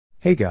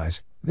Hey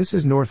guys, this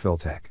is Northville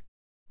Tech.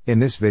 In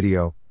this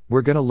video,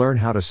 we're going to learn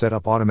how to set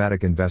up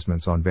automatic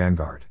investments on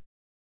Vanguard.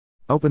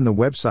 Open the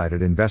website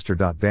at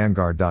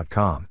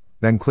investor.vanguard.com,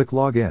 then click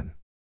Login.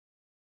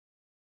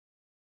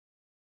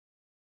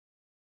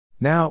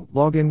 Now,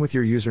 log in with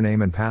your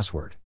username and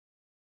password.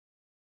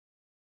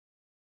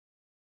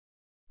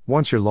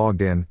 Once you're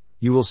logged in,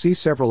 you will see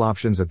several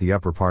options at the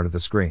upper part of the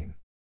screen.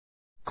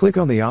 Click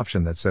on the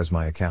option that says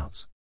My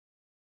Accounts.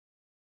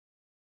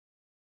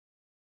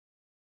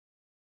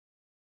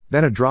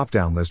 Then a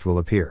drop-down list will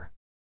appear.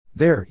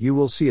 There, you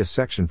will see a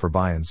section for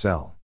Buy and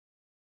Sell.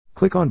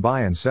 Click on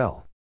Buy and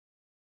Sell.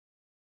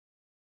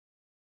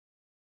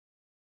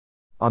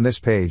 On this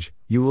page,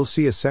 you will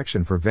see a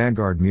section for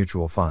Vanguard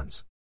Mutual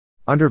Funds.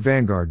 Under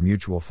Vanguard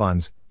Mutual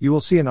Funds, you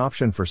will see an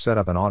option for Set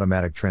up an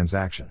automatic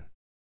transaction.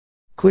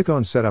 Click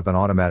on Set up an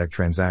automatic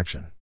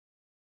transaction.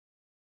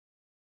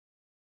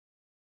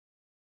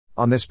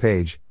 On this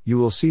page, you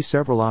will see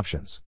several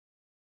options.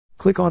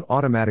 Click on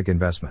Automatic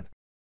Investment.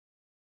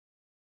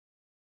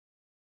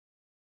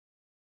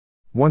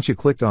 Once you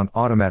clicked on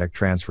Automatic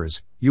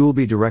Transfers, you will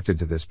be directed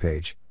to this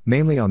page,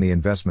 mainly on the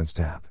Investments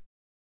tab.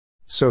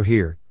 So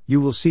here, you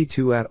will see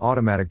to Add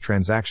Automatic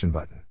Transaction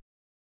button.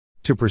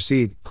 To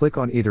proceed, click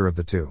on either of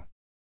the two.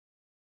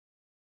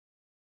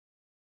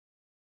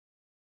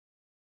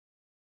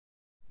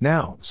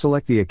 Now,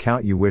 select the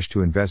account you wish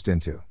to invest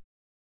into.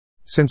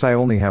 Since I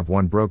only have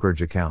one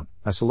brokerage account,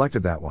 I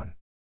selected that one.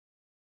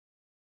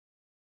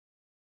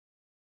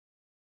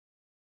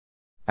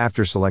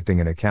 After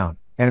selecting an account,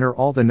 enter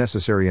all the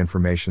necessary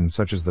information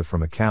such as the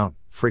from account,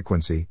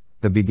 frequency,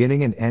 the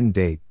beginning and end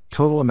date,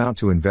 total amount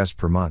to invest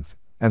per month,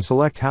 and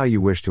select how you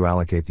wish to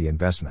allocate the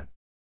investment.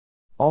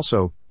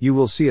 Also, you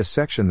will see a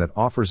section that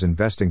offers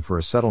investing for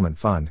a settlement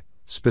fund,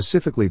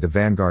 specifically the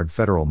Vanguard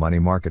Federal Money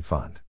Market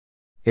Fund.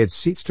 It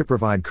seeks to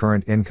provide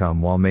current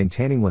income while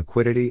maintaining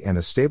liquidity and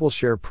a stable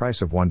share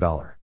price of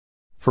 $1.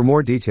 For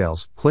more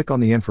details, click on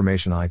the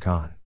information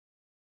icon.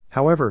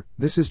 However,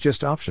 this is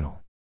just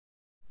optional.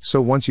 So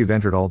once you've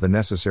entered all the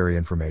necessary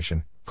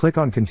information, click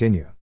on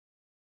Continue.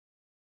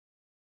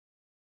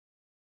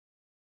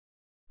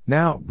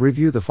 Now,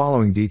 review the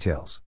following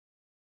details.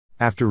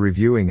 After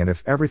reviewing and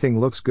if everything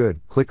looks good,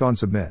 click on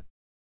Submit.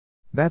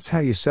 That's how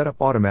you set up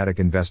automatic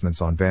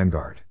investments on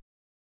Vanguard.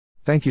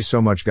 Thank you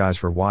so much guys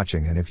for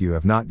watching, and if you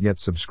have not yet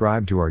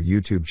subscribed to our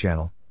YouTube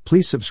channel,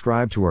 please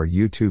subscribe to our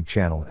YouTube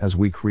channel as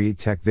we create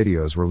tech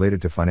videos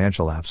related to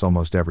financial apps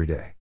almost every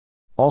day.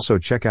 Also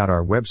check out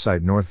our website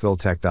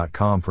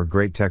northvilletech.com for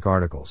great tech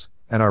articles,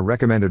 and our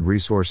recommended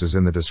resources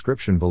in the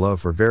description below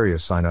for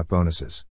various sign-up bonuses.